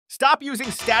Stop using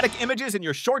static images in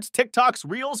your shorts, TikToks,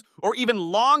 Reels, or even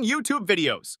long YouTube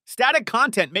videos. Static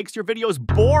content makes your videos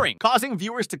boring, causing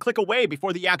viewers to click away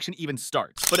before the action even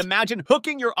starts. But imagine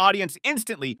hooking your audience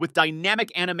instantly with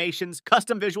dynamic animations,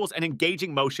 custom visuals, and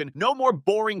engaging motion. No more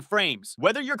boring frames.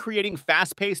 Whether you're creating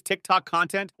fast-paced TikTok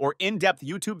content or in-depth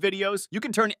YouTube videos, you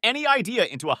can turn any idea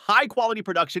into a high-quality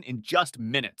production in just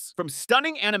minutes. From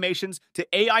stunning animations to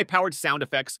AI-powered sound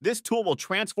effects, this tool will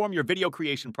transform your video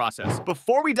creation process.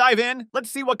 Before we dive in,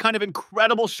 let's see what kind of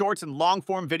incredible shorts and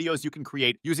long-form videos you can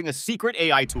create using a secret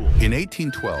AI tool. In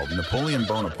 1812, Napoleon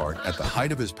Bonaparte, at the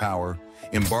height of his power,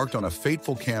 embarked on a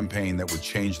fateful campaign that would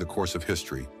change the course of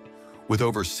history. With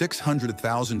over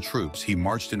 600,000 troops, he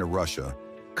marched into Russia,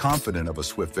 confident of a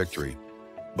swift victory.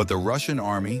 But the Russian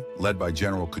army, led by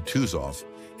General Kutuzov,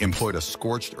 employed a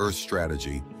scorched earth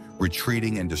strategy,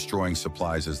 retreating and destroying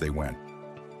supplies as they went.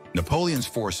 Napoleon's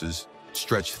forces,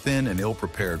 stretched thin and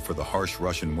ill-prepared for the harsh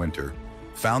Russian winter,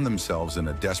 found themselves in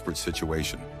a desperate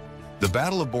situation. The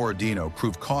Battle of Borodino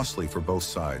proved costly for both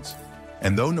sides,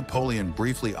 and though Napoleon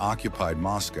briefly occupied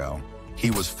Moscow, he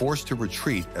was forced to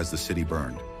retreat as the city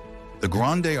burned. The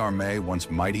Grande Armée, once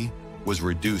mighty, was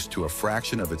reduced to a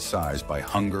fraction of its size by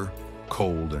hunger,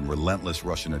 cold, and relentless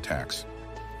Russian attacks.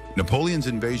 Napoleon's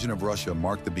invasion of Russia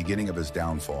marked the beginning of his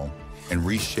downfall and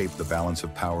reshaped the balance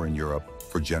of power in Europe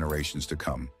for generations to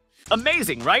come.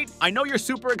 Amazing, right? I know you're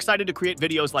super excited to create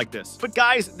videos like this. But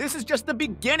guys, this is just the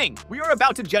beginning. We are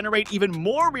about to generate even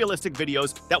more realistic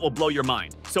videos that will blow your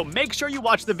mind. So make sure you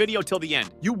watch the video till the end.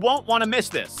 You won't want to miss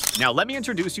this. Now let me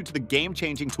introduce you to the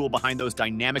game-changing tool behind those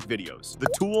dynamic videos. The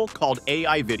tool called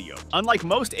Aivideo. Unlike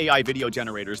most AI video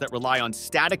generators that rely on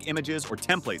static images or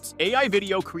templates,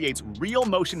 Aivideo creates real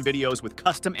motion videos with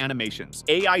custom animations,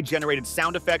 AI-generated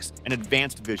sound effects, and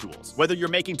advanced visuals. Whether you're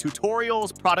making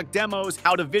tutorials, product demos,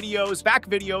 how-to videos, back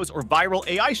videos, or viral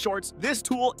AI shorts, this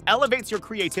tool elevates your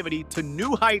creativity to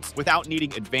new heights without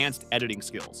needing advanced editing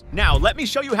skills. Now, let me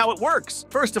show you how it works.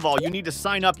 First of all, you need to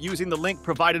sign up using the link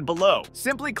provided below.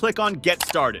 Simply click on Get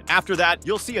Started. After that,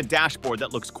 you'll see a dashboard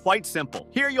that looks quite simple.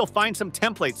 Here, you'll find some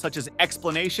templates such as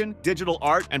explanation, digital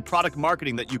art, and product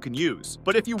marketing that you can use.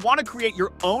 But if you want to create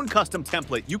your own custom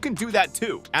template, you can do that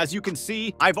too. As you can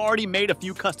see, I've already made a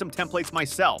few custom templates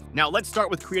myself. Now, let's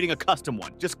start with creating a custom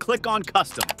one. Just click on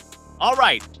Custom.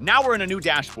 Alright, now we're in a new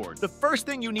dashboard. The first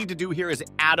thing you need to do here is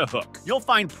add a hook. You'll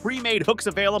find pre-made hooks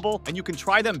available, and you can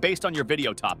try them based on your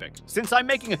video topic. Since I'm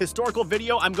making a historical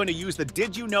video, I'm going to use the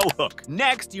Did You Know hook.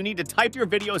 Next, you need to type your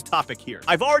video's topic here.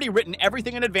 I've already written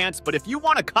everything in advance, but if you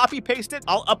want to copy-paste it,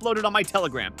 I'll upload it on my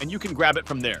Telegram, and you can grab it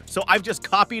from there. So I've just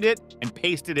copied it and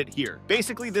pasted it here.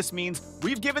 Basically, this means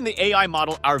we've given the AI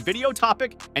model our video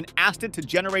topic and asked it to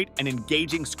generate an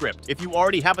engaging script. If you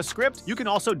already have a script, you can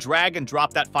also drag and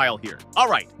drop that file here.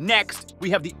 Alright, next, we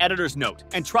have the editor's note.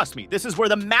 And trust me, this is where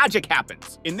the magic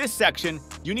happens. In this section,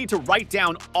 you need to write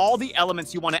down all the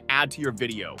elements you want to add to your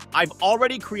video. I've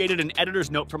already created an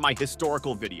editor's note for my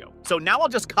historical video. So now I'll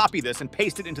just copy this and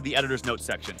paste it into the editor's note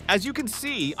section. As you can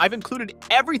see, I've included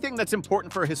everything that's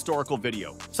important for a historical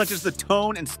video, such as the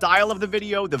tone and style of the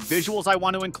video, the visuals I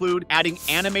want to include, adding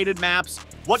animated maps,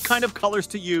 what kind of colors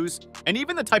to use, and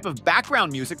even the type of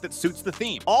background music that suits the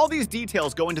theme. All these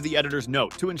details go into the editor's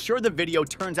note to ensure the video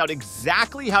turns out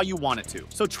exactly how you want it to.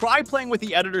 So try playing with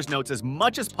the editor's notes as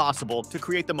much as possible to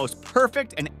create the most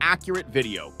perfect and accurate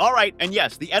video. Alright, and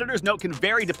yes, the editor's note can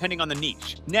vary depending on the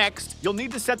niche. Next, you'll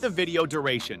need to set the video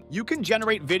duration. You can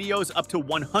generate videos up to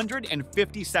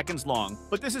 150 seconds long,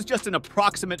 but this is just an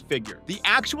approximate figure. The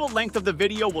actual length of the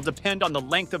video will depend on the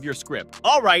length of your script.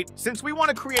 Alright, since we want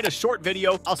to create a short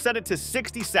video, I'll set it to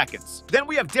 60 seconds. Then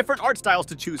we have different art styles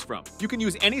to choose from. You can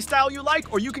use any style you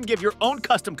like, or you can give your own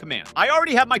custom command. I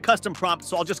already have my custom prompt,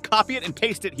 so I'll just copy it and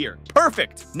paste it here.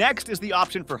 Perfect! Next is the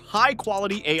option for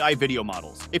high-quality AI video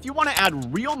models. If you want to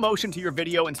add real motion to your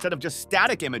video instead of just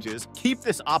static images, keep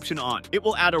this option on. It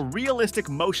will add a realistic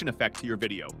motion effect to your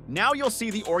video. Now you'll see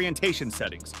the orientation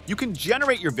settings. You can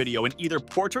generate your video in either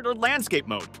portrait or landscape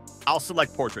mode. I'll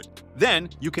select portrait. Then,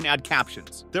 you can add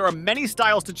captions. There are many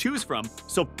styles to choose from,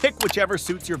 so pick whichever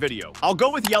suits your video. I'll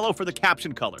go with yellow for the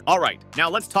caption color. Alright, now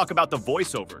let's talk about the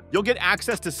voiceover. You'll get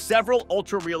access to several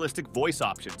ultra-realistic voice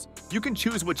options. You can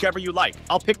choose whichever you like.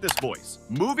 I'll pick this voice.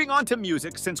 Moving on to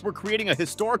music, since we're creating a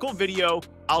historical video,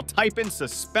 I'll type in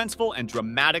suspenseful and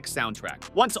dramatic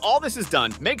soundtrack. Once all this is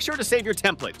done, make sure to save your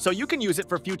template so you can use it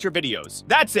for future videos.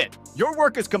 That's it! Your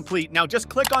work is complete, now just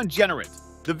click on Generate.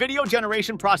 The video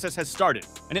generation process has started,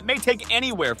 and it may take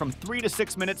anywhere from 3 to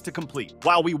 6 minutes to complete.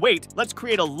 While we wait, let's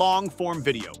create a long-form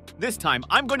video. This time,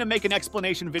 I'm going to make an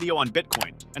explanation video on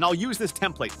Bitcoin, and I'll use this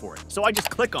template for it, so I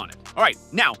just click on it. All right,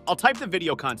 now I'll type the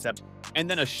video concept and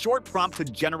then a short prompt to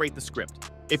generate the script.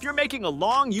 If you're making a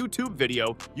long YouTube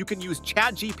video, you can use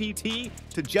ChatGPT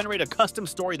to generate a custom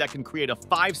story that can create a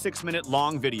 5-6 minute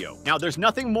long video. Now, there's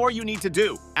nothing more you need to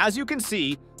do. As you can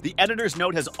see, the editor's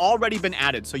note has already been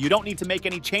added, so you don't need to make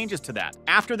any changes to that.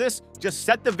 After this, just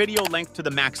set the video length to the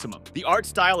maximum. The art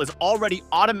style is already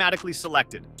automatically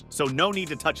selected, so no need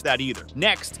to touch that either.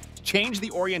 Next, change the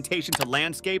orientation to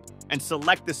landscape and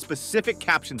select the specific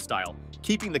caption style,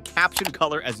 keeping the caption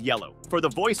color as yellow. For the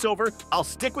voiceover, I'll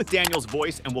stick with Daniel's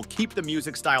voice and we'll keep the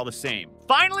music style the same.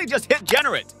 Finally, just hit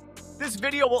generate. This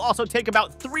video will also take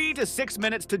about 3 to 6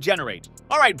 minutes to generate.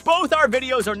 All right, both our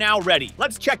videos are now ready.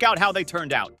 Let's check out how they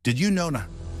turned out. Did you know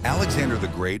Alexander the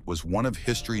Great was one of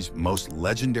history's most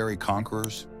legendary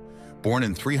conquerors? Born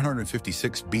in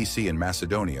 356 BC in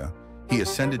Macedonia, he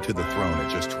ascended to the throne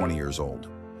at just 20 years old.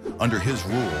 Under his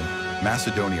rule,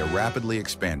 Macedonia rapidly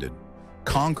expanded,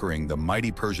 conquering the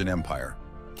mighty Persian Empire.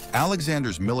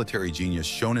 Alexander's military genius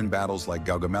shone in battles like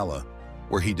Gaugamela,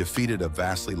 where he defeated a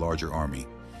vastly larger army.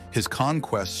 His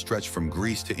conquests stretched from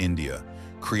Greece to India,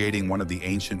 creating one of the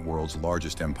ancient world's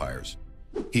largest empires.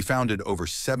 He founded over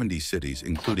 70 cities,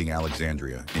 including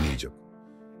Alexandria in Egypt.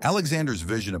 Alexander's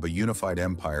vision of a unified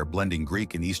empire blending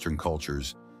Greek and Eastern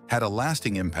cultures had a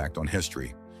lasting impact on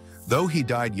history. Though he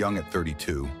died young at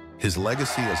 32, his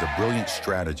legacy as a brilliant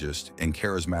strategist and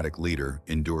charismatic leader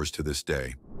endures to this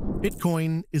day.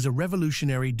 Bitcoin is a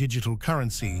revolutionary digital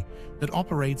currency that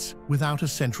operates without a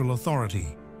central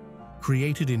authority.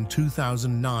 Created in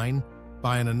 2009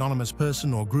 by an anonymous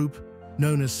person or group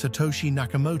known as Satoshi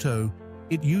Nakamoto,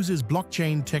 it uses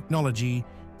blockchain technology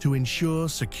to ensure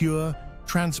secure,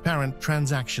 transparent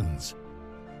transactions.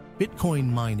 Bitcoin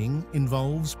mining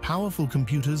involves powerful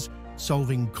computers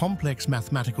solving complex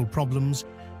mathematical problems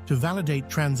to validate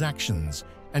transactions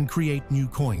and create new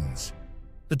coins.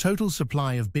 The total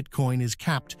supply of Bitcoin is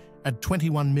capped at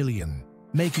 21 million,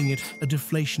 making it a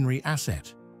deflationary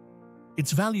asset.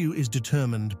 Its value is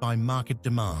determined by market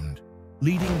demand,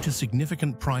 leading to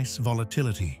significant price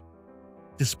volatility.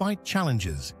 Despite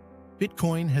challenges,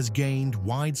 Bitcoin has gained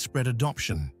widespread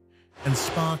adoption and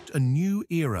sparked a new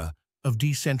era of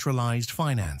decentralized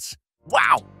finance.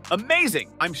 Wow, amazing!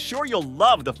 I'm sure you'll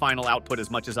love the final output as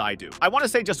much as I do. I want to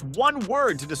say just one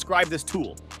word to describe this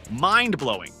tool: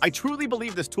 mind-blowing. I truly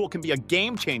believe this tool can be a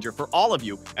game changer for all of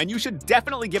you, and you should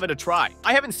definitely give it a try.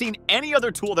 I haven't seen any other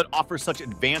tool that offers such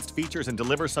advanced features and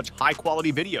delivers such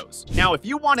high-quality videos. Now, if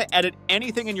you want to edit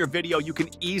anything in your video, you can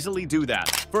easily do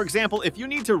that. For example, if you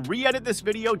need to re-edit this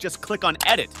video, just click on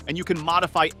Edit, and you can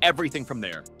modify everything from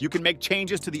there. You can make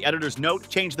changes to the editor's note,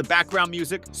 change the background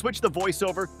music, switch the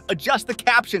voiceover, adjust the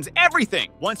captions, everything.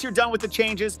 Once you're done with the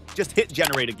changes, just hit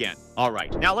generate again. All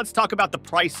right, now let's talk about the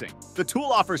pricing. The tool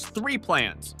offers 3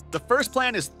 plans. The first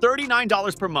plan is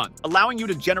 $39 per month, allowing you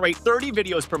to generate 30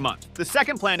 videos per month. The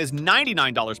second plan is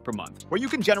 $99 per month, where you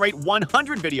can generate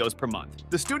 100 videos per month.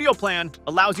 The studio plan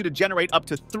allows you to generate up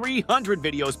to 300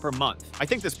 videos per month. I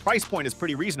think this price point is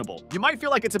pretty reasonable. You might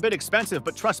feel like it's a bit expensive,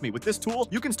 but trust me, with this tool,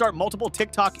 you can start multiple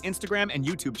TikTok, Instagram, and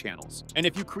YouTube channels. And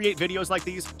if you create videos like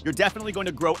these, you're definitely going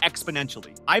to grow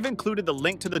exponentially. I've included the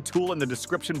link to the tool in the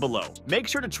description below. Make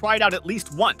sure to try it out at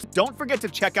least once. Don't forget to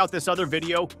check out this other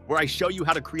video where I show you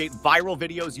how to create viral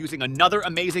videos using another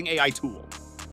amazing AI tool.